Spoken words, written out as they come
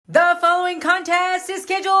wrestling contest is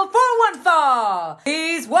scheduled for one fall.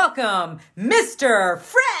 Please welcome Mr.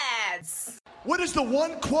 Fretz. What is the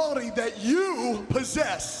one quality that you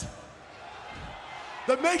possess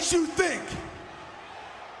that makes you think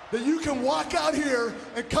that you can walk out here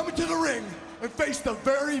and come into the ring and face the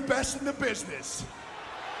very best in the business?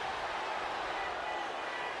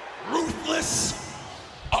 Ruthless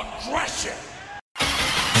aggression.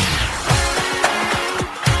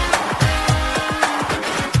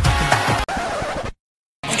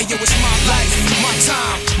 Yo, it's my life, my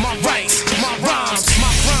time, my rights, my rhymes,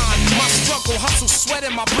 my grind, my struggle, hustle, sweat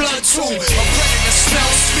in my blood too. A predator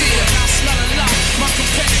smells fear, I smell a lot. My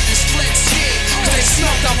competitors fled scared, cause they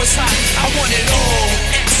smelled I was hot. I want it all,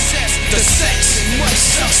 excess, the sex, and much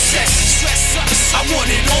success. Stress us, I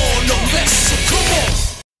want it all, no less, so come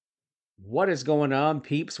on. What is going on,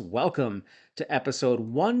 peeps? Welcome to episode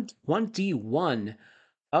 121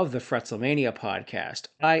 of the Fretzlemania podcast.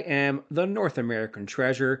 I am the North American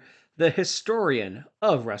treasure, the historian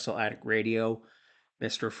of Wrestle Addict Radio,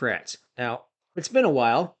 Mr. Fretz. Now, it's been a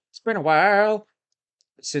while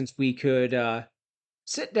since we could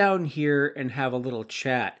sit down here and have a little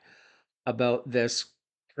chat about this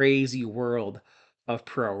crazy world of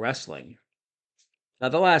pro wrestling. Now,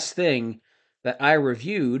 the last thing that I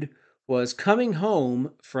reviewed was coming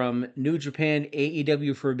home from New Japan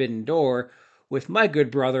AEW Forbidden Door with my good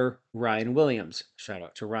brother, Ryan Williams. Shout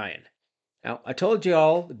out to Ryan. Now, I told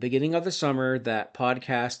y'all at the beginning of the summer that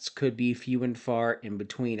podcasts could be few and far in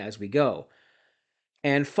between as we go.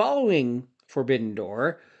 And following Forbidden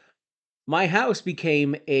Door, my house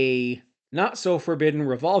became a not-so-forbidden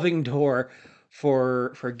revolving door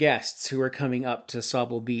for guests who were coming up to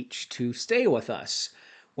Sauble Beach to stay with us.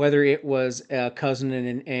 Whether it was a cousin and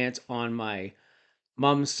an aunt on my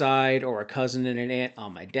mom's side or a cousin and an aunt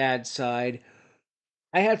on my dad's side,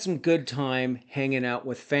 I had some good time hanging out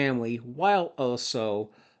with family while also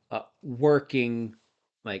working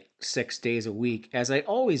like 6 days a week, as I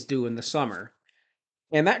always do in the summer.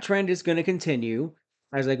 And that trend is going to continue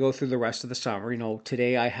as I go through the rest of the summer. You know,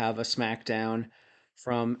 today I have a SmackDown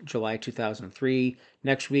from July 2003.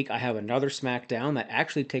 Next week I have another SmackDown that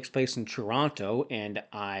actually takes place in Toronto, and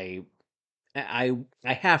I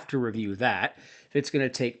have to review that. It's going to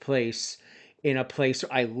take place in a place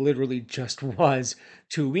I literally just was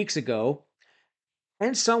 2 weeks ago.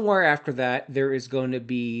 And somewhere after that, there is going to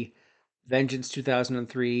be Vengeance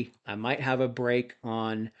 2003. I might have a break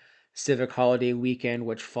on Civic Holiday Weekend,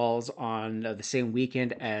 which falls on the same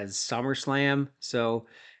weekend as SummerSlam. So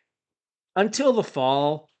until the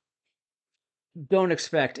fall, don't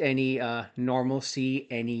expect any normalcy,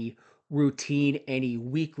 any routine, any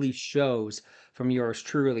weekly shows from yours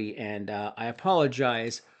truly. And I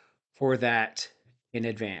apologize for that in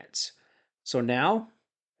advance. So now,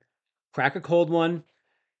 crack a cold one,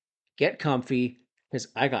 get comfy, because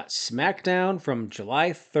I got SmackDown from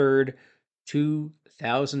July 3rd,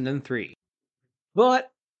 2003.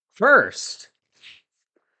 But first,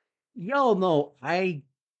 y'all know I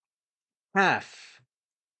have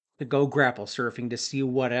to go grapple surfing to see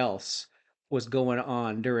what else was going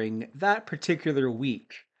on during that particular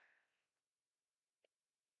week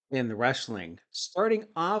in the wrestling, starting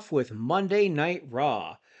off with Monday Night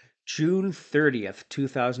Raw, June 30th,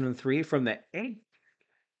 2003, from the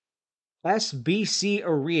SBC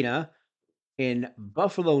Arena in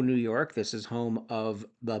Buffalo, New York. This is home of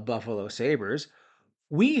the Buffalo Sabres.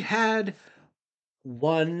 We had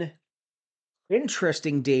one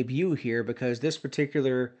interesting debut here because this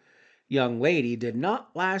particular young lady did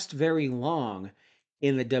not last very long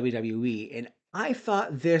in the WWE, and I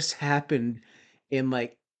thought this happened in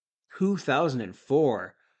like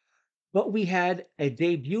 2004. But we had a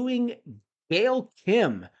debuting Gail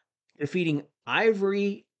Kim defeating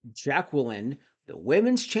Ivory Jacqueline, the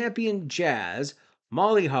women's champion Jazz,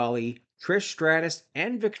 Molly Holly, Trish Stratus,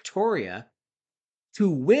 and Victoria to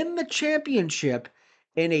win the championship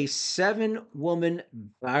in a 7-woman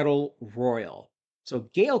battle royal. So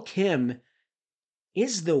Gail Kim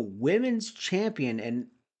is the women's champion, and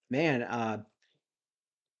man,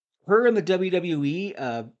 her and the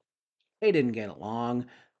WWE, they didn't get along.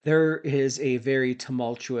 There is a very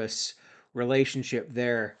tumultuous relationship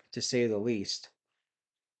there, to say the least.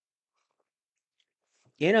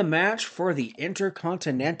 In a match for the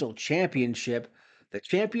Intercontinental Championship, the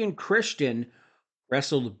champion Christian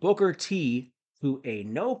wrestled Booker T to a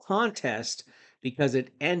no contest because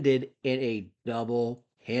it ended in a double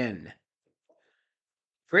pin.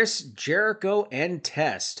 Chris Jericho and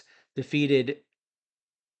Test defeated,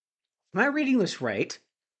 am I reading this right?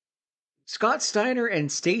 Scott Steiner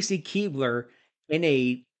and Stacy Keibler in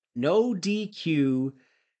a no DQ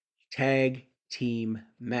tag team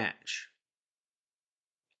match.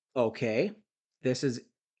 Okay, this is,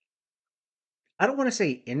 I don't want to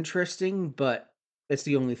say interesting, but it's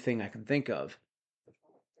the only thing I can think of.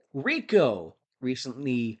 Rico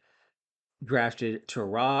recently drafted to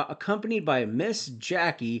Raw, accompanied by Miss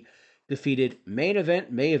Jackie, defeated main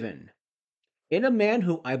event Maven. In a man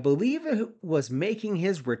who I believe was making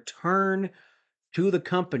his return to the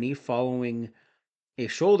company following a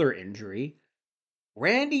shoulder injury,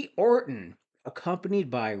 Randy Orton, accompanied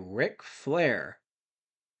by Ric Flair,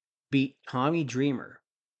 beat Tommy Dreamer.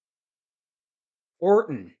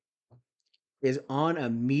 Orton is on a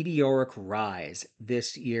meteoric rise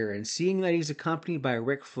this year, and seeing that he's accompanied by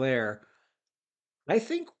Ric Flair, I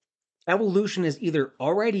think Evolution has either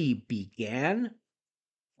already began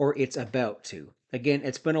or it's about to. Again,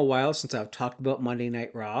 it's been a while since I've talked about Monday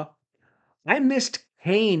Night Raw. I missed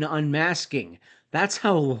Kane unmasking. That's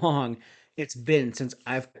how long it's been since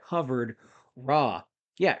I've covered Raw.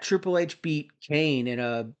 Yeah, Triple H beat Kane in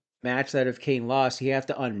a match that if Kane lost, he had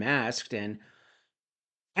to unmasked. And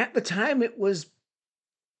at the time, it was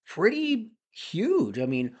pretty huge. I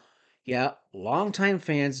mean, yeah, longtime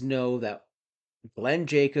fans know that Glenn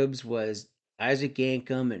Jacobs was Isaac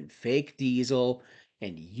Yankem and Fake Diesel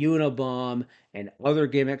and Unabomb and other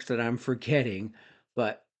gimmicks that I'm forgetting.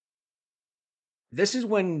 But this is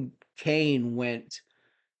when Kane went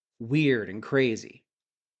weird and crazy.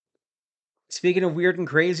 Speaking of weird and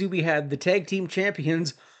crazy, we had the tag team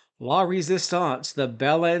champions, La Resistance, the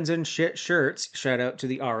Bell Ends and Shit Shirts, shout out to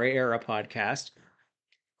the RA Era podcast,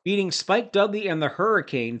 beating Spike Dudley and the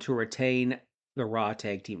Hurricane to retain the Raw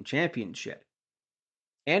Tag Team Championship.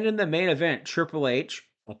 And in the main event, Triple H,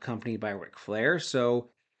 accompanied by Ric Flair, so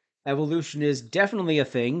Evolution is definitely a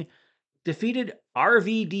thing, defeated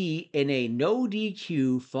RVD in a no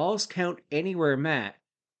DQ false count anywhere match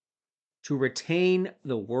to retain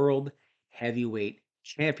the World Heavyweight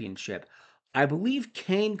Championship. I believe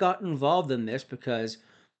Kane got involved in this because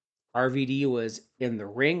RVD was in the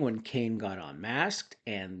ring when Kane got unmasked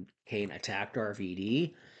and Kane attacked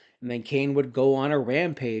RVD. And then Kane would go on a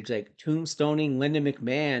rampage, like tombstoning Linda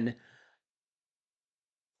McMahon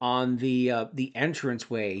on the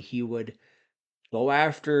entranceway. He would go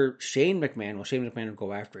after Shane McMahon. Well, Shane McMahon would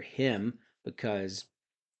go after him because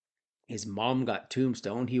his mom got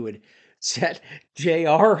tombstone. He would set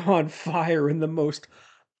JR on fire in the most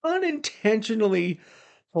unintentionally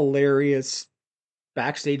hilarious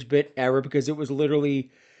backstage bit ever because it was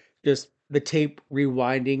literally just the tape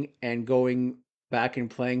rewinding and going back and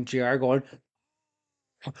playing JR going,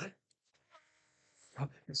 I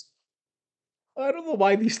don't know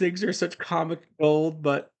why these things are such comic gold,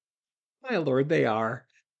 but my lord, they are.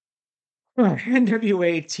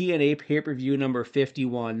 NWA TNA pay-per-view number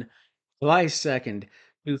 51, July 2nd,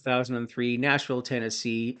 2003, Nashville,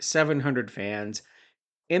 Tennessee, 700 fans.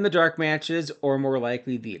 In the dark matches, or more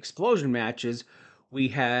likely the explosion matches, we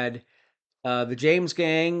had the James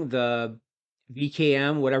Gang, the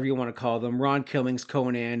VKM, whatever you want to call them, Ron Killings,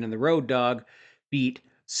 Conan, and the Road Dogg beat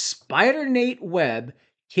Spider Nate Webb,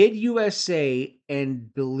 Kid USA,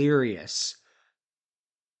 and Delirious.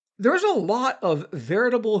 There's a lot of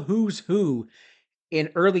veritable who's who in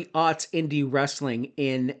early aughts indie wrestling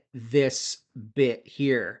in this bit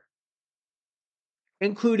here,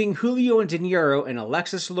 including Julio and De Niro and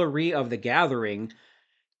Alexis Lurie of The Gathering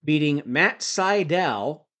beating Matt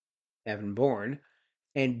Sydal, Evan Bourne,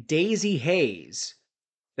 and Daisy Hayes.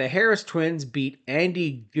 The Harris twins beat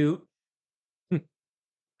Andy Gooch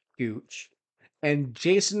and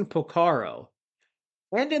Jason Porcaro.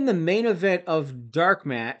 And in the main event of Dark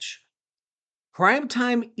Match,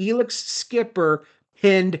 Primetime Elix Skipper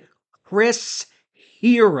pinned Chris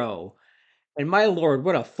Hero. And my lord,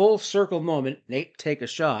 what a full circle moment. Nate, take a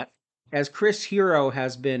shot. As Chris Hero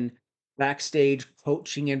has been backstage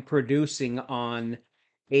coaching and producing on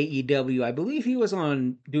AEW. I believe he was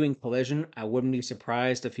on doing Collision. I wouldn't be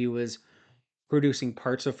surprised if he was producing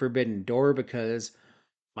parts of Forbidden Door because,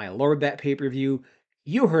 my lord, that pay-per-view,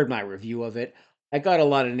 you heard my review of it. I got a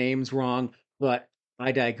lot of names wrong, but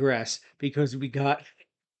I digress because we got,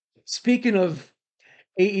 speaking of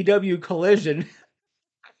AEW Collision,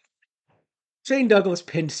 Shane Douglas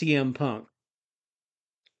pinned CM Punk.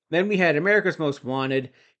 Then we had America's Most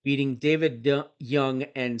Wanted beating David Young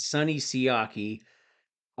and Sonny Siaki.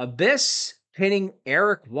 Abyss pinning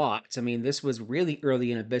Eric Watts. I mean, this was really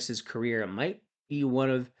early in Abyss's career. It might be one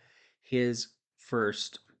of his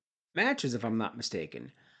first matches, if I'm not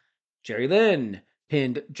mistaken. Jerry Lynn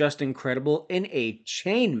pinned Just Incredible in a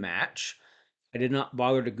chain match. I did not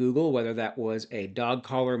bother to Google whether that was a dog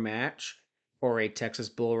collar match or a Texas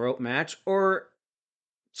bull rope match or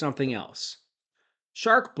something else.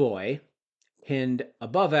 Shark Boy pinned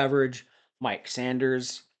above average Mike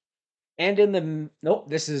Sanders. And in the nope,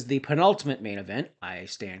 this is the penultimate main event. I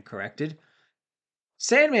stand corrected.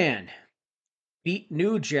 Sandman beat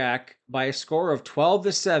New Jack by a score of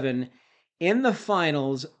 12-7 in the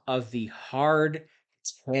finals of the Hard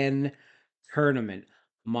 10 tournament.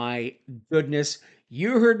 My goodness,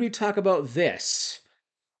 you heard me talk about this.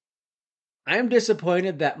 I'm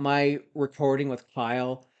disappointed that my recording with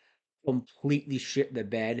Kyle completely shit the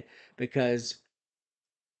bed because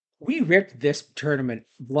we ripped this tournament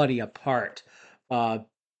bloody apart.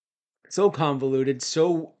 So convoluted,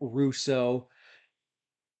 so Russo.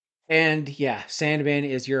 And yeah, Sandman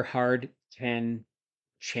is your hard 10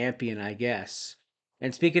 champion, I guess.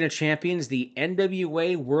 And speaking of champions, the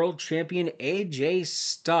NWA World Champion AJ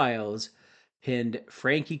Styles pinned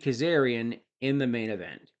Frankie Kazarian in the main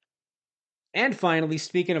event. And finally,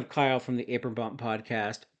 speaking of Kyle from the Apron Bump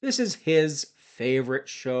podcast, this is his favorite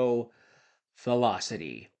show,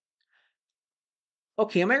 Velocity.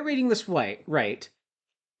 Okay, am I reading this right?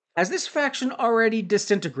 Has this faction already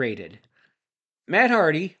disintegrated? Matt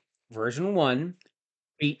Hardy, version 1,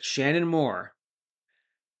 beat Shannon Moore.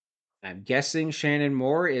 I'm guessing Shannon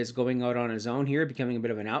Moore is going out on his own here, becoming a bit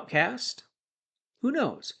of an outcast. Who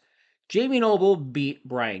knows? Jamie Noble beat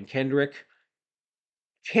Brian Kendrick.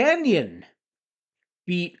 Canyon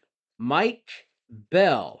beat Mike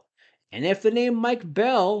Bell. And if the name Mike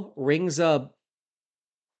Bell rings a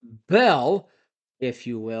bell, if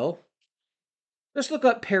you will, just look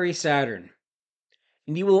up Perry Saturn.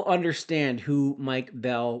 And you will understand who Mike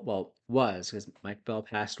Bell, was, because Mike Bell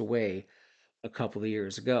passed away a couple of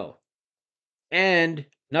years ago. And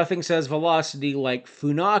nothing says velocity like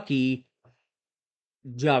Funaki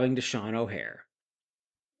jobbing to Sean O'Hare.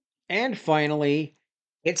 And finally,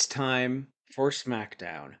 it's time for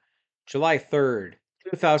SmackDown. July 3rd,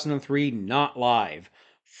 2003, not live,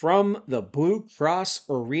 from the Blue Cross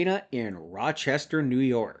Arena in Rochester, New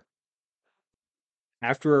York.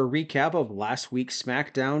 After a recap of last week's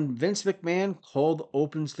SmackDown, Vince McMahon cold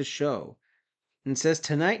opens the show and says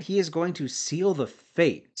tonight he is going to seal the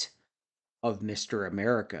fate of Mr.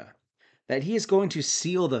 America. That he is going to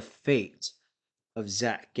seal the fate of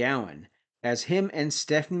Zach Gowen as him and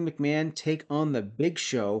Stephanie McMahon take on the Big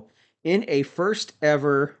Show in a first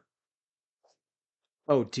ever,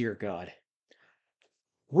 oh dear God,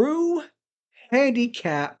 Rue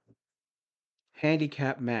handicap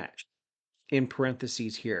match in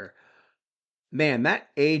parentheses here. Man, that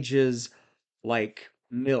ages like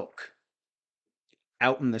milk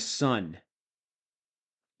out in the sun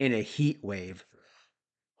in a heat wave.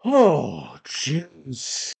 Oh,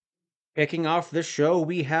 jeez. Kicking off the show,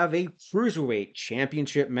 we have a Cruiserweight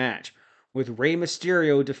Championship match with Rey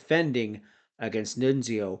Mysterio defending against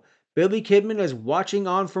Nunzio. Billy Kidman is watching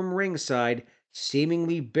on from ringside,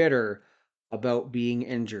 seemingly bitter about being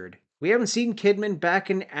injured. We haven't seen Kidman back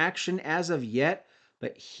in action as of yet,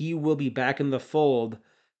 but he will be back in the fold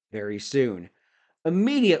very soon.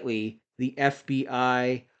 Immediately, the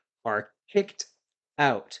FBI are kicked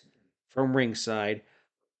out from ringside,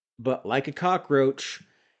 but like a cockroach,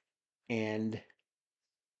 and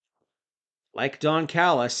like Don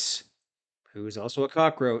Callis, who's also a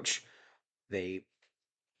cockroach, they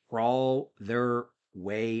crawl their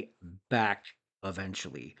way back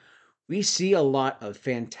eventually. We see a lot of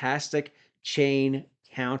fantastic chain,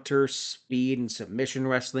 counter, speed, and submission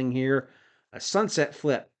wrestling here. A sunset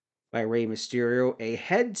flip by Rey Mysterio, a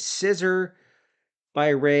head scissor by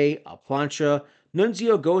Rey, a plancha.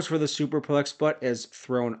 Nunzio goes for the superplex but is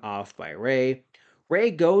thrown off by Rey.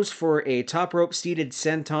 Rey goes for a top rope seated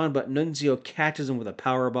senton, but Nunzio catches him with a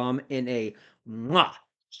powerbomb in a mwah,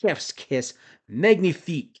 chef's kiss,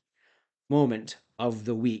 magnifique moment of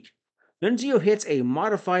the week. Nunzio hits a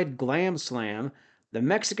modified glam slam, the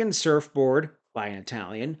Mexican surfboard by an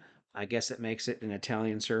Italian. I guess it makes it an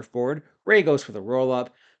Italian surfboard. Rey goes for the roll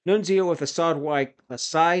up. Nunzio with a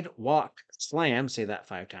sidewalk slam, say that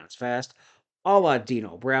 5 times fast, a la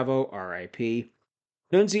Dino Bravo, R.I.P.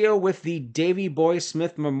 Nunzio with the Davy Boy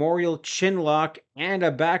Smith Memorial Chinlock and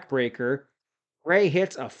a backbreaker. Rey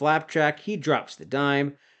hits a flapjack, he drops the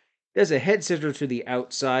dime. There's a head scissor to the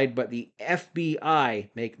outside, but the FBI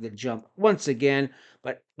make the jump once again.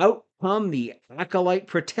 But out come the Acolyte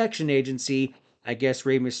Protection Agency. I guess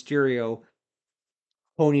Rey Mysterio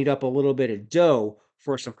ponied up a little bit of dough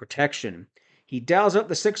for some protection. He dials up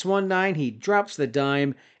the 619, he drops the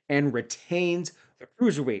dime, and retains the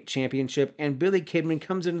Cruiserweight Championship. And Billy Kidman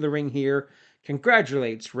comes into the ring here,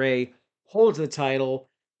 congratulates Rey, holds the title,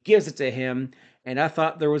 gives it to him. And I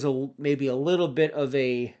thought there was maybe a little bit of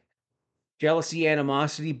a jealousy,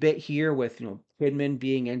 animosity bit here with, Kidman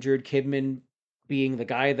being injured, Kidman being the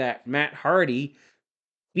guy that Matt Hardy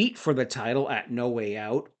beat for the title at No Way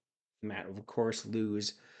Out. Matt would, of course,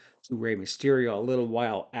 lose to Rey Mysterio a little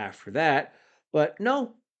while after that. But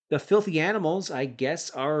no, the Filthy Animals, I guess,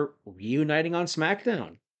 are reuniting on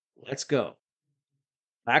SmackDown. Let's go.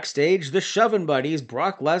 Backstage, the Shovin' Buddies,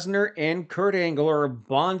 Brock Lesnar and Kurt Angle, are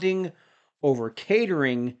bonding over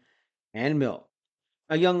catering and milk.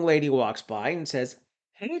 A young lady walks by and says,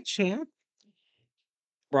 "Hey, champ."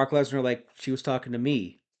 Brock Lesnar, like, she was talking to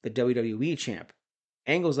me, the WWE champ.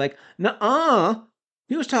 Angle's like, "Nuh-uh,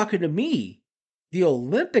 he was talking to me, the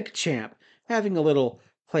Olympic champ." Having a little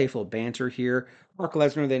playful banter here. Brock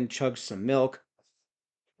Lesnar then chugs some milk.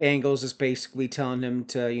 Angle's is basically telling him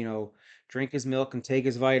to, drink his milk and take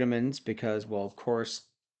his vitamins because, well, of course,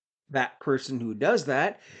 that person who does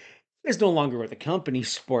that is no longer with the company.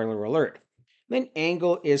 Spoiler alert. Then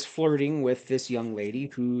Angle is flirting with this young lady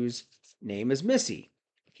whose name is Missy.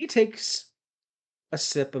 He takes a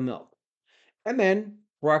sip of milk. And then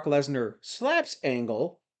Brock Lesnar slaps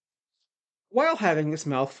Angle while having this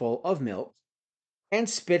mouthful of milk and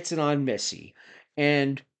spits it on Missy.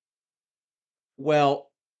 And, well,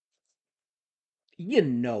 you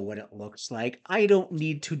know what it looks like. I don't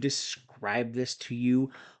need to describe this to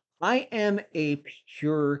you. I am a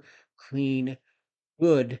pure, clean,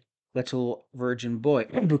 good little virgin boy.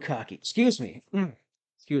 Bukkake. Excuse me.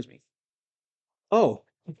 Excuse me. Oh,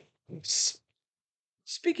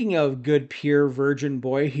 speaking of good, pure virgin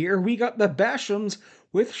boy here, we got the Bashams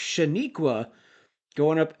with Shaniqua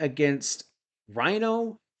going up against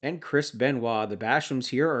Rhino and Chris Benoit. The Bashams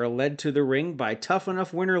here are led to the ring by Tough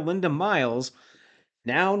Enough winner Linda Miles,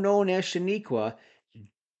 now known as Shaniqua,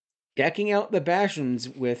 decking out the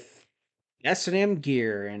Bashams with S&M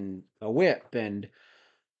gear and a whip and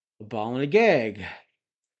a ball and a gag.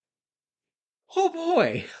 Oh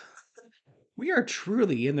boy, we are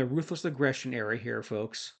truly in the ruthless aggression era here,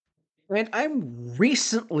 folks. And I'm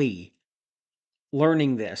recently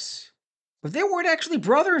learning this, but they weren't actually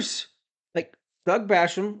brothers. Like, Doug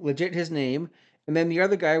Basham, legit his name, and then the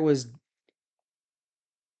other guy was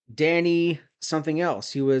Danny something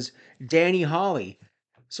else. He was Danny Holly.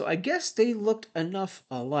 So I guess they looked enough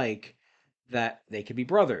alike that they could be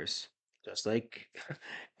brothers, just like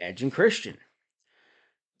Edge and Christian.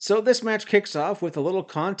 So this match kicks off with a little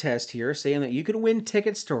contest here saying that you can win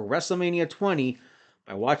tickets to WrestleMania 20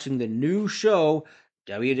 by watching the new show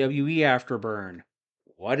WWE Afterburn.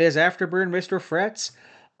 What is Afterburn, Mr. Fretz?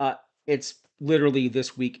 It's literally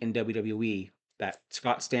this week in WWE that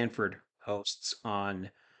Scott Stanford hosts on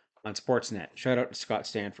Sportsnet. Shout out to Scott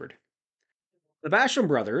Stanford. The Basham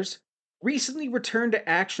brothers recently returned to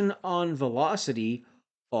action on Velocity,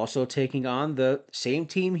 also taking on the same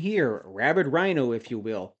team here, Rabid Rhino, if you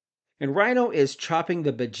will. And Rhino is chopping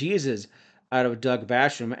the bejesus out of Doug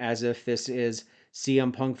Basham as if this is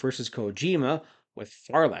CM Punk versus Kojima, with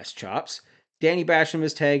far less chops. Danny Basham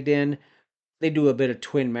is tagged in. They do a bit of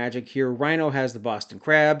twin magic here. Rhino has the Boston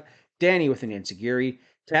Crab, Danny with an Enziguri.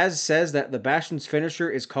 Taz says that the Bastion's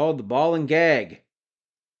finisher is called the ball and gag.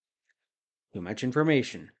 Too much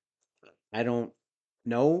information. I don't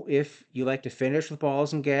know if you like to finish with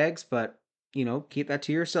balls and gags, but, keep that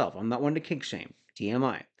to yourself. I'm not one to kink shame.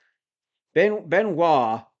 TMI.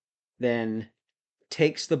 Benoit then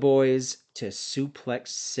takes the boys to Suplex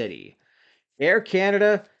City. Air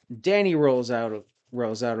Canada, Danny rolls out of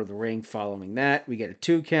the ring following that. We get a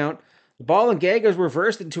 2 count. The ball and gag is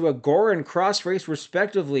reversed into a gore and crossface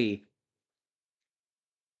respectively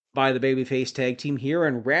by the babyface tag team here,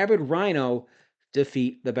 and Rabid Rhino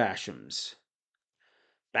defeat the Bashams.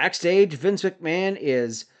 Backstage, Vince McMahon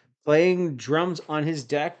is playing drums on his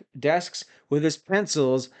desks with his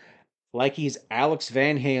pencils like he's Alex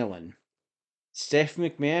Van Halen. Stephanie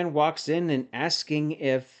McMahon walks in and asking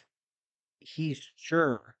if he's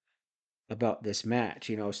sure about this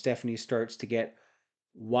match. Stephanie starts to get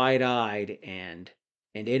wide-eyed and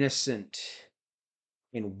innocent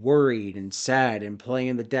and worried and sad and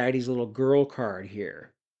playing the daddy's little girl card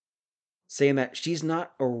here, saying that she's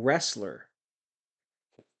not a wrestler.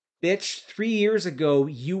 Bitch, 3 years ago,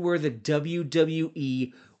 you were the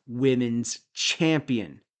WWE Women's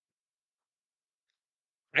Champion.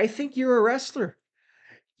 I think you're a wrestler.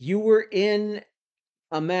 You were in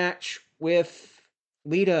a match with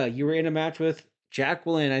Lita. You were in a match with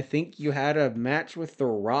Jacqueline. I think you had a match with The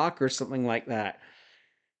Rock or something like that.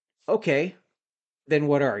 Okay, then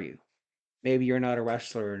what are you? Maybe you're not a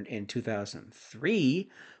wrestler in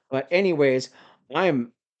 2003, but anyways,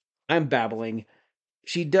 I'm babbling.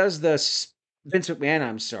 She does this. Vince McMahon,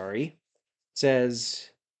 I'm sorry, says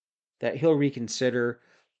that he'll reconsider,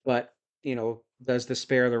 but does the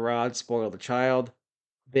spare the rod spoil the child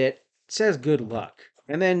bit? Says good luck,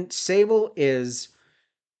 and then Sable is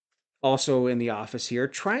also in the office here,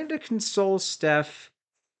 trying to console Steph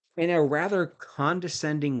in a rather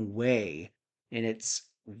condescending way. And it's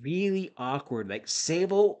really awkward. Like,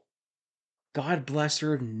 Sable, God bless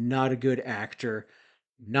her, not a good actor,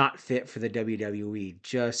 not fit for the WWE.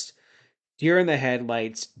 Just deer in the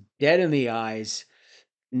headlights, dead in the eyes.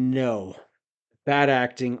 No. Bad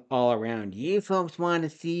acting all around. You folks want to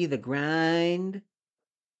see the grind?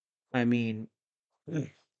 I mean, to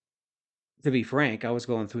be frank, I was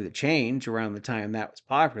going through the change around the time that was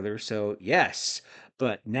popular, so yes.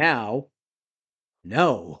 But now,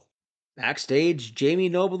 no. Backstage, Jamie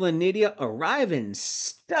Noble and Nydia arrive in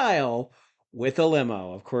style with a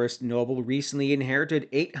limo. Of course, Noble recently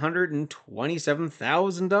inherited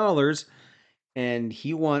 $827,000, and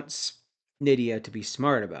he wants Nydia to be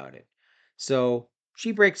smart about it. So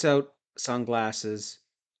she breaks out sunglasses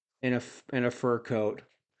and a fur coat.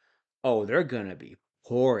 Oh, they're gonna be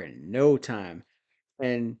poor in no time.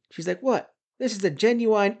 And she's like, "What? This is a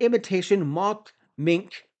genuine imitation mock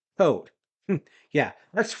mink coat." Yeah,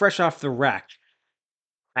 that's fresh off the rack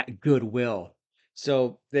at Goodwill.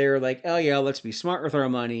 So they're like, "Oh yeah, let's be smart with our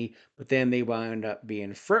money," but then they wind up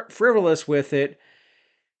being frivolous with it,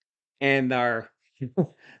 and our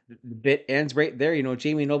bit ends right there.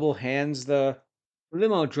 Jamie Noble hands the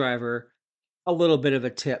limo driver a little bit of a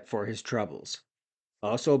tip for his troubles.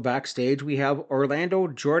 Also backstage, we have Orlando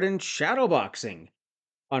Jordan shadowboxing.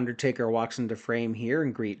 Undertaker walks into frame here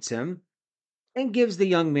and greets him and gives the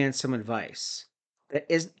young man some advice. That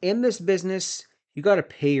is, in this business, you got to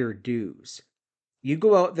pay your dues. You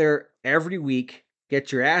go out there every week,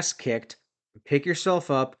 get your ass kicked, pick yourself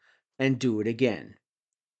up, and do it again.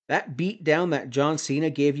 That beat down that John Cena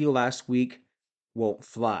gave you last week won't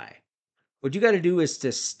fly. What you got to do is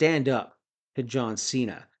to stand up to John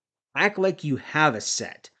Cena. Act like you have a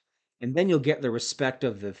set. And then you'll get the respect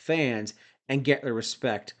of the fans and get the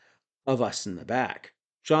respect of us in the back.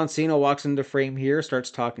 John Cena walks into frame here,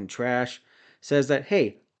 starts talking trash, says that,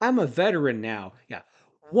 "Hey, I'm a veteran now." Yeah.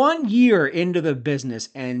 1 year into the business,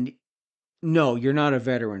 and no, you're not a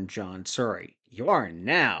veteran, John. Sorry. You are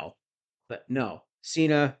now. But no.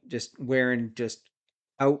 Cena just wearing just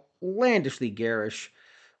outlandishly garish,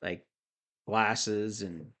 like, glasses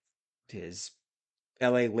and his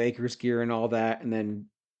LA Lakers gear and all that. And then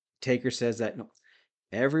Taker says that, no,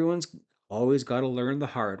 everyone's always got to learn the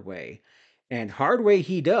hard way. And hard way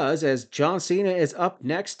he does, as John Cena is up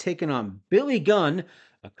next, taking on Billy Gunn,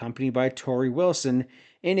 accompanied by Tori Wilson,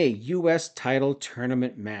 in a U.S. title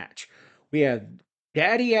tournament match. We have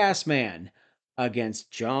Daddy Ass Man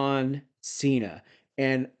against John Cena.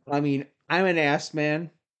 And I mean, I'm an ass man,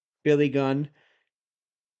 Billy Gunn.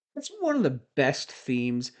 That's one of the best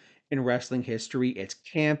themes in wrestling history. It's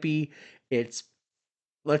campy. It's,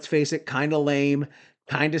 let's face it, kind of lame,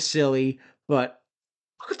 kind of silly, but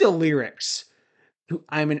look at the lyrics.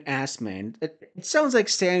 I'm an ass man. It sounds like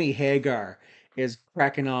Sammy Hagar is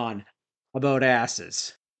cracking on about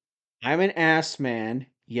asses. I'm an ass man.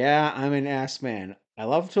 Yeah, I'm an ass man. I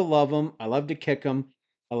love to love them. I love to kick them.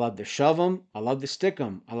 I love to shove them. I love to stick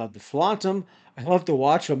them. I love to flaunt them. I love to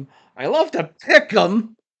watch them. I love to pick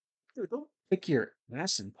them. Dude, don't pick your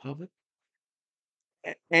ass in public.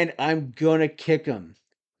 And I'm gonna kick him.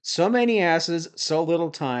 So many asses, so little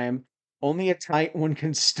time. Only a tight one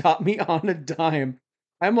can stop me on a dime.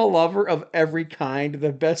 I'm a lover of every kind.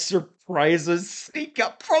 The best surprises sneak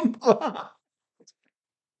up from behind.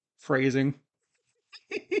 Phrasing.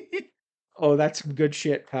 Oh, that's some good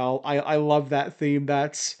shit, pal. I love that theme.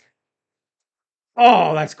 That's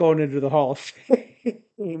going into the Hall of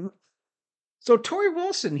Fame. So Tori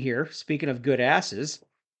Wilson here, speaking of good asses,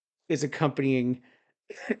 is accompanying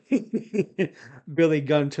Billy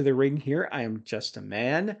Gunn to the ring here. I am just a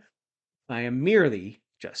man. I am merely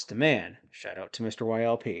just a man. Shout out to Mr.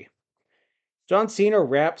 YLP. John Cena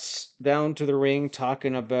raps down to the ring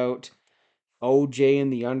talking about OJ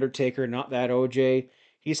and The Undertaker, not that OJ.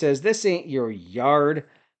 He says, "This ain't your yard.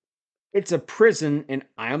 It's a prison, and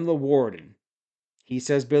I'm the warden." He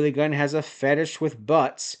says Billy Gunn has a fetish with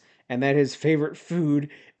butts and that his favorite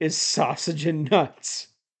food is sausage and nuts.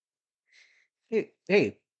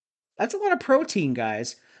 Hey, that's a lot of protein,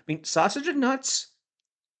 guys. I mean, sausage and nuts,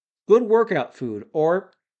 good workout food,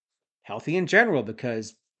 or healthy in general,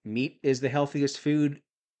 because meat is the healthiest food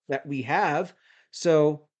that we have.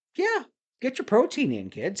 So, yeah, get your protein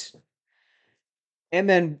in, kids. And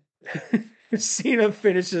then Cena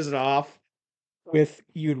finishes it off with,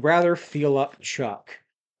 "You'd rather feel up Chuck."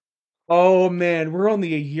 Oh man, we're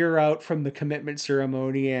only a year out from the commitment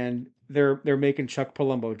ceremony, and they're making Chuck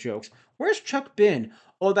Palumbo jokes. Where's Chuck been?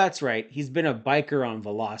 Oh, that's right. He's been a biker on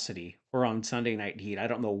Velocity or on Sunday Night Heat. I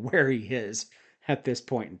don't know where he is. at this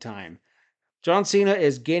point in time. John Cena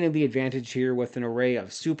is gaining the advantage here with an array of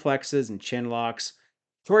suplexes and chin locks.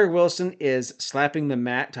 Tori Wilson is slapping the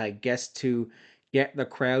mat, I guess, to get the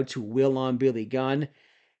crowd to will on Billy Gunn.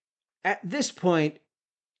 At this point,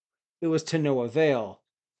 it was to no avail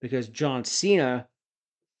because John Cena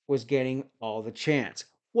was getting all the chance.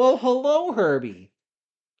 Well, hello, Herbie.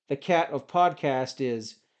 The cat of podcast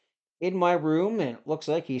is in my room and it looks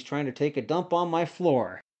like he's trying to take a dump on my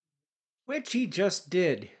floor. Which he just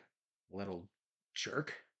did, little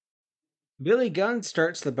jerk. Billy Gunn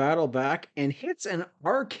starts the battle back and hits an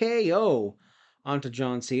RKO onto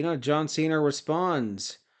John Cena. John Cena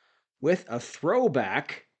responds with a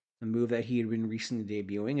throwback, a move that he had been recently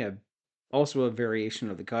debuting, also a variation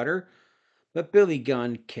of the cutter, but Billy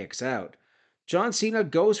Gunn kicks out. John Cena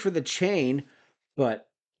goes for the chain, but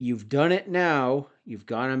you've done it now. You've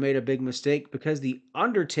gone and made a big mistake because the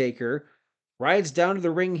Undertaker rides down to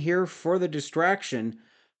the ring here for the distraction.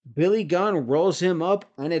 Billy Gunn rolls him up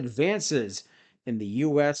and advances in the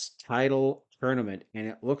U.S. title tournament. And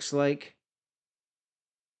it looks like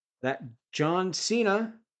that John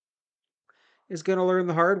Cena is going to learn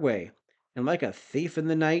the hard way. And like a thief in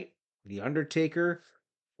the night, the Undertaker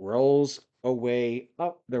rolls away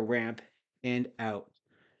up the ramp and out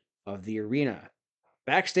of the arena.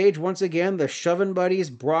 Backstage, once again, the shoving buddies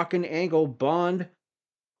Brock and Angle bond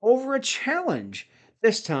over a challenge,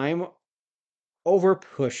 this time over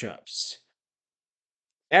push-ups.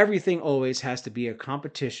 Everything always has to be a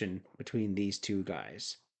competition between these two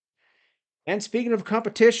guys. And speaking of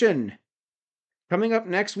competition, coming up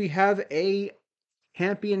next we have a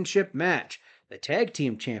championship match, the tag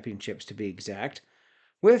team championships to be exact,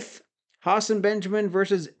 with Hassan Benjamin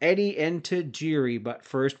versus Eddie and Tajiri. But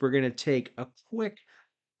first, we're going to take a quick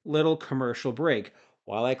little commercial break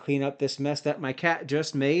while I clean up this mess that my cat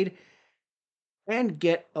just made and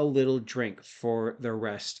get a little drink for the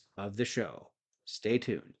rest of the show. Stay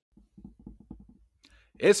tuned.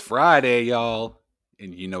 It's Friday, y'all,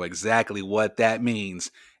 and you know exactly what that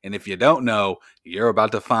means. And if you don't know, you're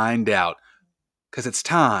about to find out. Because it's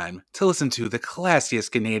time to listen to the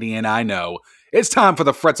classiest Canadian I know. It's time for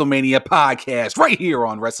the Fretzlemania podcast right here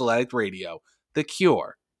on Wrestle Addict Radio, the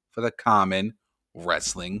cure for the common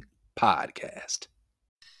wrestling podcast.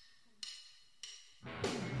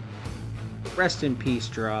 Rest in peace,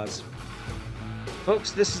 Draws.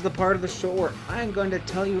 Folks, this is the part of the show where I'm going to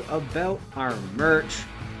tell you about our merch,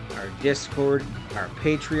 our Discord, our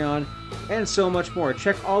Patreon, and so much more.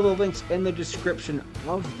 Check all the links in the description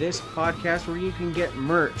of this podcast where you can get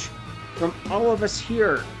merch from all of us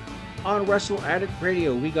here on Wrestle Addict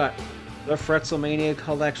Radio. We got the Fretzlemania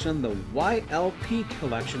collection, the YLP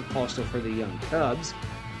collection, also for the Young Cubs,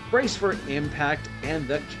 Brace for Impact, and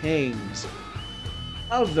the Kings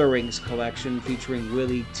of the Rings collection featuring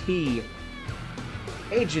Willie T,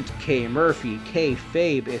 Agent K Murphy, K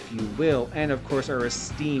Fabe, if you will, and of course our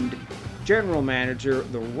esteemed general manager,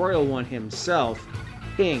 the royal one himself,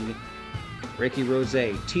 King Ricky Rose.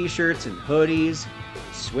 T-shirts and hoodies,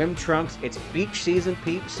 swim trunks. It's beach season,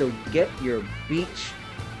 peeps, so get your beach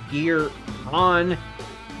gear on.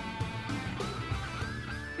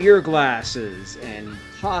 Beer glasses and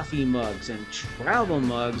coffee mugs and travel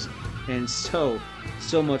mugs and so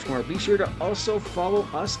much more. Be sure to also follow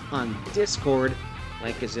us on Discord.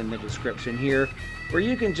 Link is in the description here, where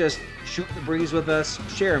you can just shoot the breeze with us,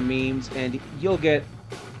 share memes, and you'll get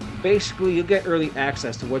early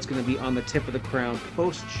access to what's going to be on the Tip of the Crown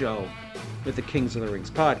post-show with the Kings of the Rings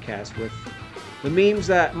podcast, with the memes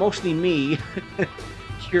that mostly me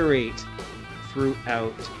curate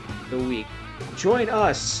throughout the week. Join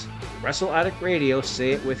us, Wrestle Addict Radio,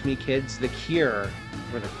 say it with me, kids, the cure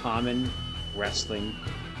for the common wrestling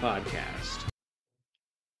podcast.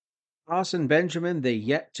 Hassan Benjamin, the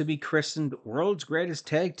yet-to-be-christened World's Greatest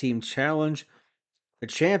Tag Team Challenge, the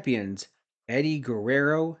champions, Eddie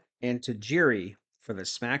Guerrero and Tajiri, for the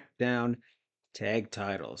SmackDown Tag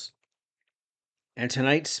Titles. And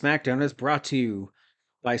tonight's SmackDown is brought to you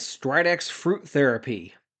by Stridex Fruit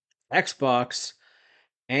Therapy, Xbox,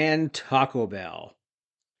 and Taco Bell.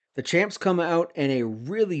 The champs come out in a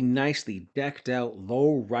really nicely decked-out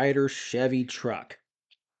low-rider Chevy truck.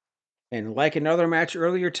 And like another match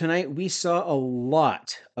earlier tonight, we saw a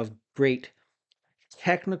lot of great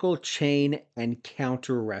technical chain and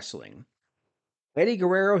counter wrestling. Eddie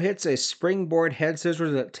Guerrero hits a springboard head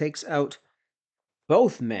scissors that takes out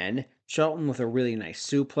both men. Shelton with a really nice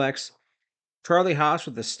suplex. Charlie Haas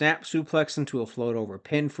with a snap suplex into a float over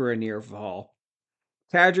pin for a near fall.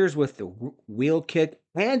 Tadgers with the wheel kick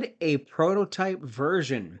and a prototype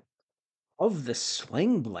version of the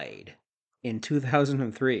Sling Blade in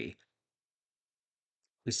 2003.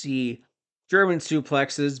 We see German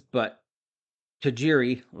suplexes, but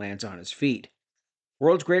Tajiri lands on his feet.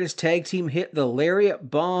 World's Greatest Tag Team hit the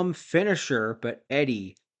Lariat Bomb finisher, but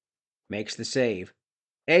Eddie makes the save.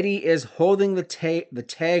 Eddie is holding the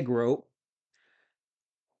tag rope,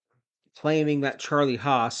 claiming that Charlie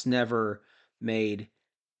Haas never made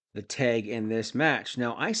the tag in this match.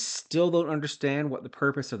 Now, I still don't understand what the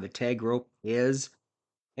purpose of the tag rope is,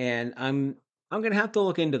 and I'm going to have to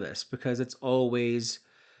look into this because it's always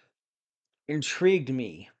intrigued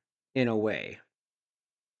me in a way.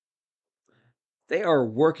 They are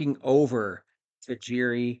working over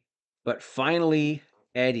Tajiri, but finally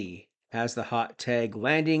Eddie has the hot tag,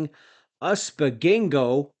 landing a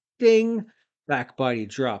spagingo ding back body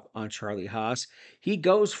drop on Charlie Haas. He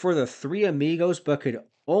goes for the three amigos, but could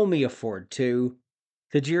only afford two.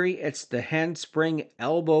 Tajiri hits the handspring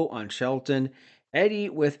elbow on Shelton. Eddie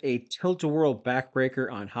with a tilt-a-whirl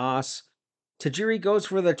backbreaker on Haas. Tajiri goes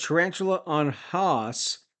for the tarantula on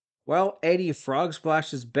Haas, while Eddie frog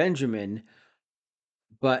splashes Benjamin,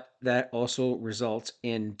 but that also results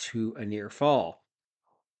into a near fall.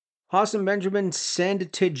 Haas and Benjamin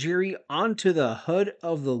send Tajiri onto the hood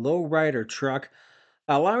of the lowrider truck,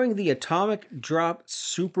 allowing the atomic drop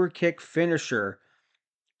super kick finisher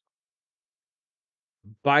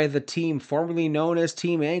by the team formerly known as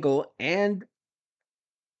Team Angle and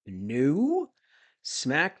new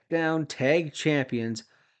SmackDown Tag Champions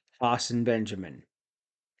Haas and Benjamin.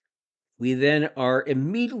 We then are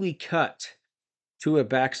immediately cut to a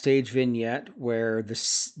backstage vignette where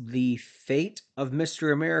the fate of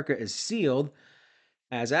Mr. America is sealed,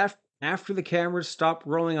 as after the cameras stopped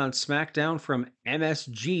rolling on SmackDown from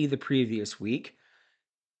MSG the previous week.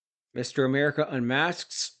 Mr. America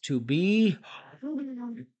unmasks to be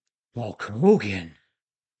Hulk Hogan.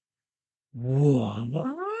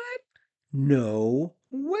 What? No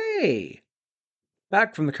way.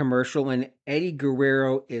 Back from the commercial, and Eddie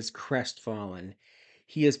Guerrero is crestfallen.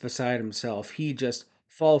 He is beside himself. He just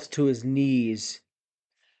falls to his knees,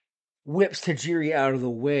 whips Tajiri out of the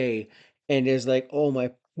way, and is like, oh,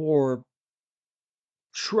 my poor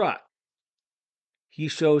truck. He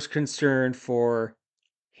shows concern for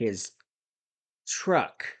his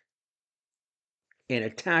truck and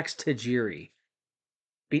attacks Tajiri,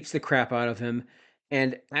 beats the crap out of him,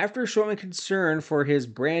 and after showing concern for his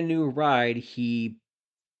brand new ride, he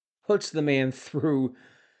puts the man through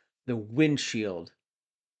the windshield.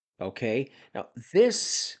 Okay? Now,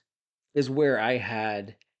 this is where I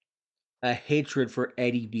had a hatred for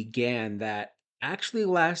Eddie began that actually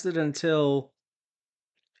lasted until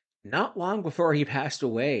not long before he passed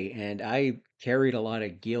away, and I carried a lot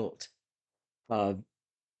of guilt uh,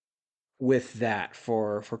 with that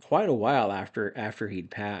for quite a while after he'd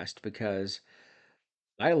passed, because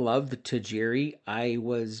I loved Tajiri. I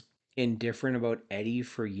was indifferent about Eddie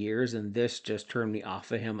for years, and this just turned me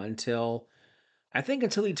off of him until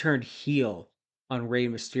he turned heel on Rey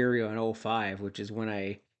Mysterio in '05, which is when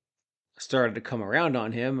I started to come around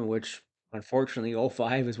on him, which unfortunately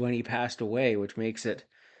 '05 is when he passed away, which makes it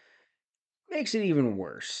even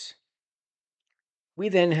worse. We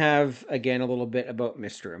then have again a little bit about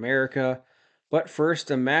Mr. America, but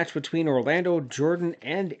first a match between Orlando Jordan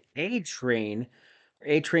and A-Train.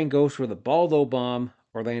 A-Train goes for the Baldo bomb,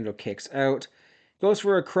 Orlando kicks out, goes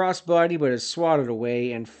for a crossbody but is swatted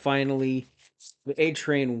away, and finally the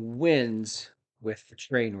A-Train wins with the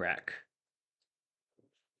train wreck.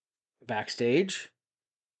 Backstage,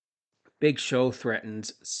 Big Show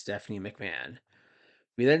threatens Stephanie McMahon.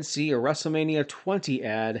 We then see a WrestleMania 20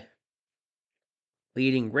 ad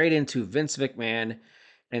leading right into Vince McMahon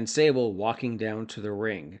and Sable walking down to the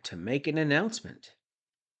ring to make an announcement.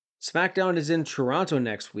 SmackDown is in Toronto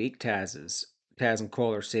next week, Taz and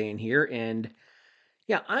Cole are saying here, and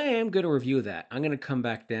yeah, I am going to review that. I'm going to come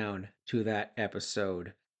back down to that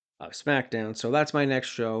episode of SmackDown, so that's my next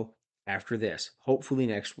show after this, hopefully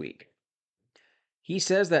next week. He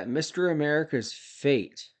says that Mr. America's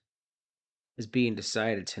fate is being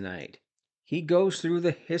decided tonight. He goes through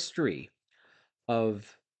the history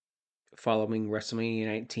of following WrestleMania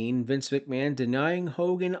 19, Vince McMahon denying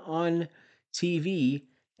Hogan on TV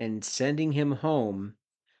and sending him home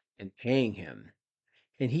and paying him.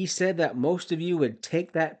 And he said that most of you would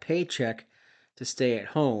take that paycheck to stay at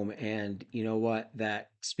home. And you know what? That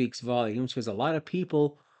speaks volumes, because a lot of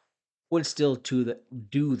people would still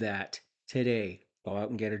do that today. Go out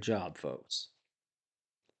and get a job, folks.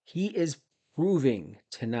 He is proving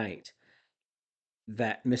tonight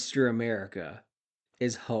that Mr. America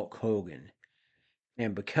is Hulk Hogan.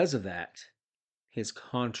 And because of that, his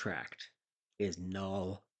contract is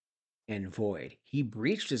null and void. He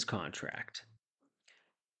breached his contract.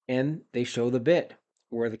 And they show the bit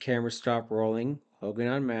where the cameras stop rolling, Hogan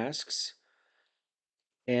unmasks,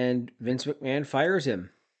 and Vince McMahon fires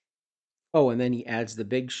him. Oh, and then he adds the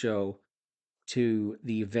Big Show to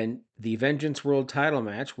the Vengeance World title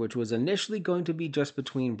match, which was initially going to be just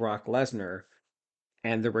between Brock Lesnar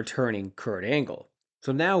and the returning Kurt Angle.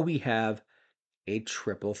 So now we have a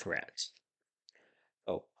triple threat.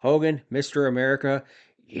 Oh, Hogan, Mr. America,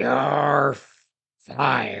 you're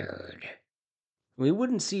fired. We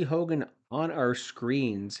wouldn't see Hogan on our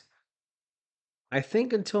screens, I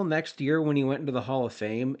think, until next year when he went into the Hall of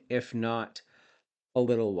Fame, if not a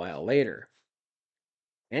little while later.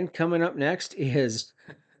 And coming up next is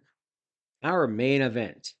our main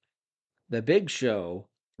event, The Big Show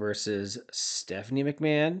versus Stephanie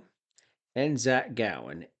McMahon and Zach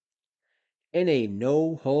Gowen in a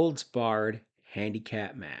no holds barred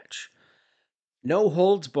handicap match. No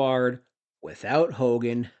holds barred without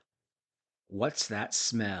Hogan. What's that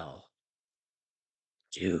smell?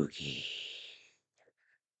 Doogie.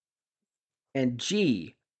 And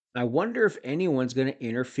gee, I wonder if anyone's going to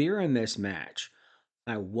interfere in this match.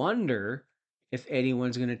 I wonder if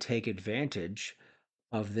anyone's going to take advantage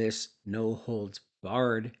of this no holds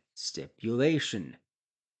barred stipulation.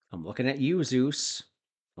 I'm looking at you, Zeus.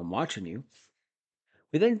 I'm watching you.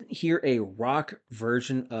 We then hear a rock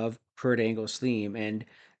version of Kurt Angle's theme, and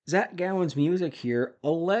Zach Gowen's music here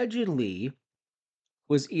allegedly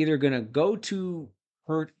was either going to go to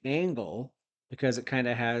Kurt Angle because it kind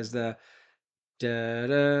of has the da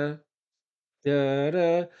da da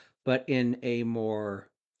da, but in a more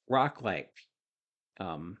rock like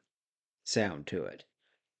sound to it.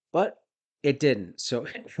 But it didn't. So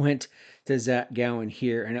it went to Zach Gowen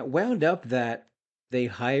here, and it wound up that they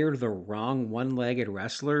hired the wrong one legged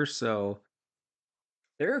wrestler. So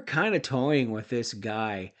they're kind of toying with this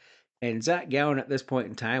guy. And Zach Gowen at this point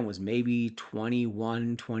in time was maybe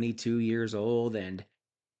 21, 22 years old, and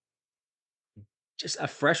just a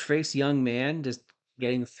fresh faced young man, just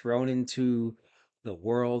getting thrown into the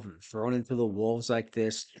world and thrown into the wolves like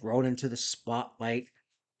this, thrown into the spotlight,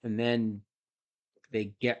 and then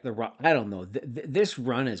they get the run. I don't know. This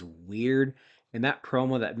run is weird. And that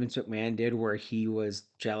promo that Vince McMahon did where he was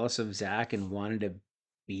jealous of Zach and wanted to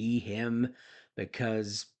be him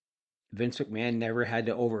because Vince McMahon never had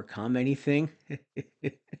to overcome anything.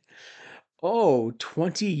 Oh,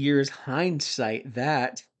 20 years hindsight,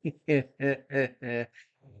 that.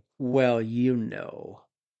 Well, you know.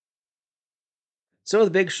 So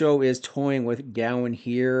the Big Show is toying with Gowen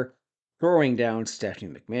here, throwing down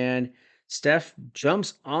Stephanie McMahon. Steph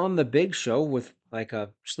jumps on the Big Show with like a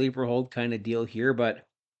sleeper hold kind of deal here, but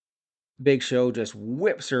Big Show just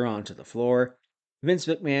whips her onto the floor. Vince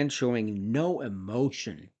McMahon showing no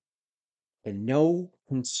emotion and no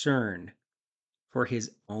concern for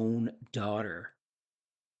his own daughter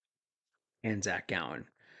and Zach Gowen.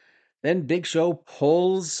 Then Big Show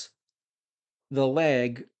pulls the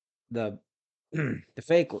leg, the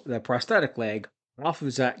the prosthetic leg off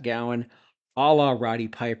of Zach Gowen, a la Roddy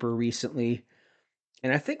Piper recently.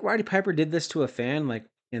 And I think Roddy Piper did this to a fan like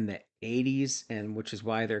in the 80s, and which is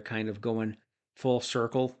why they're kind of going full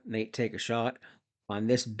circle. Nate, take a shot on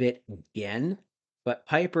this bit again. But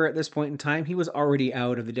Piper at this point in time, he was already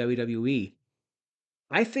out of the WWE.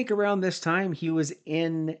 I think around this time he was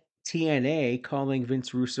in TNA calling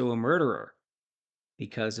Vince Russo a murderer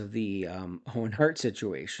because of the Owen Hart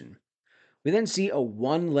situation. We then see a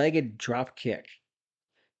one-legged drop kick,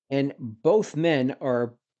 and both men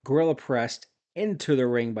are gorilla pressed into the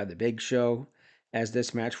ring by the Big Show, as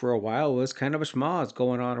this match for a while was kind of a schmoz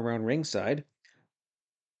going on around ringside.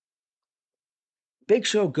 Big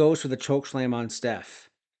Show goes for the chokeslam on Steph,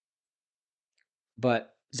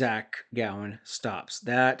 but Zach Gowen stops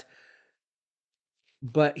that.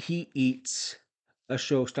 But he eats a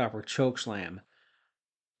showstopper chokeslam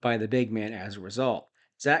by the big man as a result.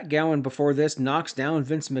 Zach Gowen before this knocks down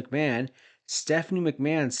Vince McMahon. Stephanie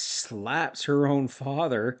McMahon slaps her own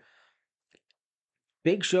father.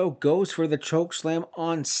 Big Show goes for the chokeslam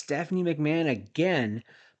on Stephanie McMahon again,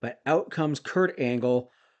 but out comes Kurt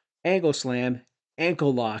Angle, angle slam,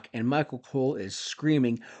 ankle lock, and Michael Cole is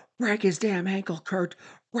screaming, "Break his damn ankle, Kurt!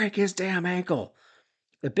 Break his damn ankle!"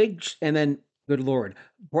 And then, good lord,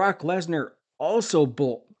 Brock Lesnar also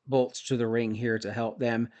bolts to the ring here to help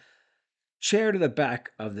them. Chair to the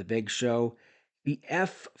back of the Big Show. The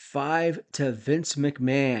F5 to Vince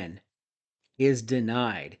McMahon is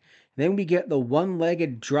denied. Then we get the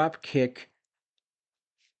one-legged drop kick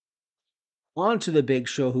onto the Big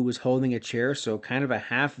Show, who was holding a chair, so kind of a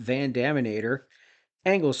half Van Daminator.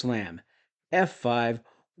 Angle slam. F5,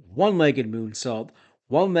 one-legged moonsault,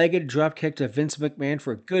 one-legged drop kick to Vince McMahon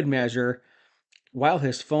for good measure. while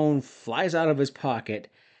his phone flies out of his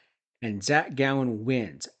pocket and Zach Gowen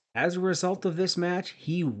wins. As a result of this match,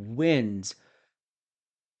 he wins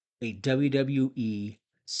a WWE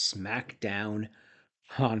SmackDown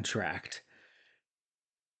contract.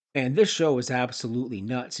 And this show is absolutely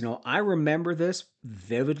nuts. You know, I remember this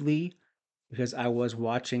vividly because I was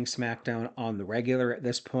watching SmackDown on the regular at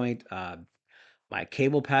this point. My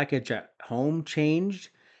cable package at home changed,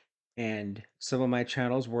 and some of my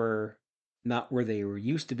channels were not where they were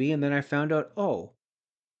used to be. And then I found out, oh,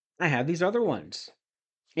 I have these other ones,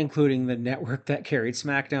 including the network that carried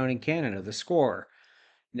SmackDown in Canada, The Score,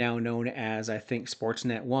 now known as, I think,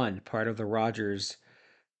 Sportsnet 1, part of the Rogers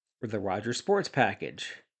Sports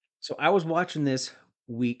package. So I was watching this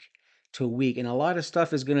week to week, and a lot of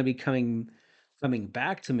stuff is going to be coming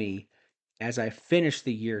back to me as I finish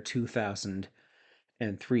the year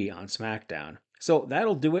 2003 on SmackDown. So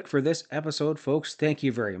that'll do it for this episode, folks. Thank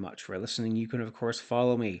you very much for listening. You can, of course,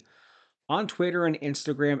 follow me on Twitter and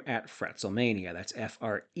Instagram at Fretzlemania. That's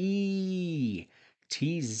FRETZLE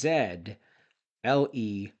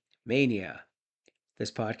Mania. This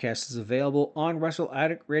podcast is available on Wrestle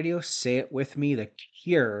Addict Radio. Say it with me, the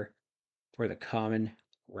cure for the common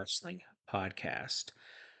wrestling podcast.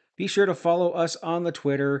 Be sure to follow us on the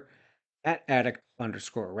Twitter at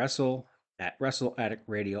addict_wrestle, at Wrestle Addict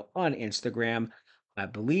Radio on Instagram. I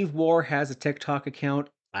believe War has a TikTok account.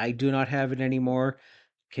 I do not have it anymore.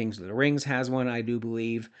 Kings of the Rings has one, I do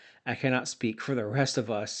believe. I cannot speak for the rest of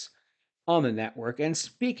us on the network. And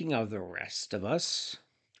speaking of the rest of us,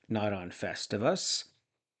 not on Festivus,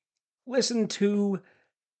 listen to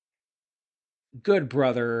good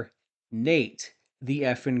brother Nate, the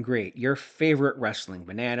effing great, your favorite wrestling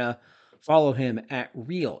banana. Follow him at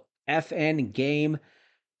Real FN Game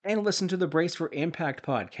and listen to the Brace for Impact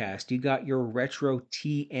podcast. You got your retro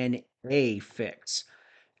TNA fix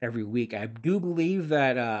every week. I do believe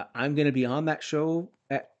that I'm going to be on that show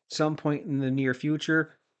at some point in the near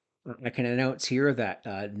future. I can announce here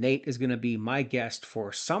that Nate is going to be my guest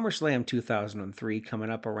for SummerSlam 2003 coming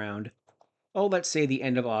up around, let's say the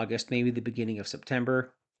end of August, maybe the beginning of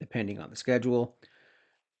September, depending on the schedule.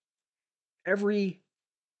 Every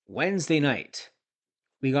Wednesday night,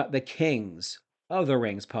 we got the Kings of the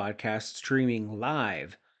Rings podcast streaming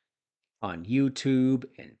live on YouTube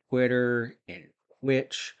and Twitter and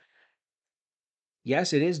Twitch.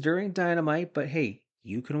 Yes, it is during Dynamite, but hey,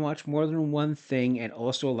 you can watch more than one thing and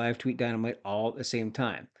also live tweet Dynamite all at the same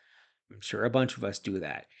time. I'm sure a bunch of us do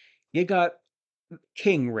that. You got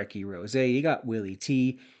King Ricky Rose, you got Willie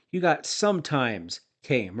T, you got sometimes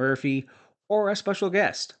Kay Murphy, or a special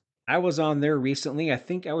guest. I was on there recently. I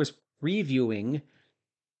think I was previewing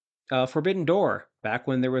Forbidden Door back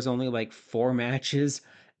when there was only like 4 matches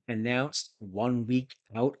announced 1 week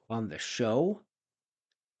out on the show.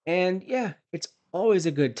 And yeah, it's always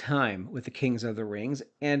a good time with the Kings of the Rings.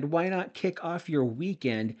 And why not kick off your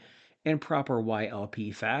weekend in proper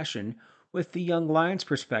YLP fashion with the Young Lions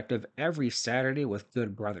perspective every Saturday with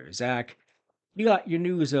good brother Zach? You got your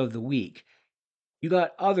news of the week. You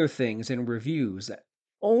got other things and reviews that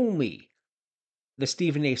only the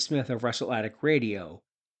Stephen A. Smith of Wrestle Addict Radio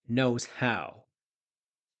knows how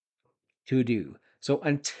to do. So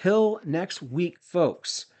until next week,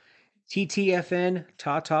 folks, TTFN,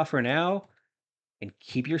 ta-ta for now, and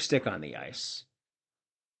keep your stick on the ice.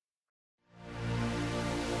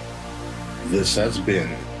 This has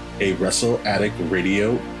been a Wrestle Addict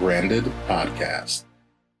Radio branded podcast.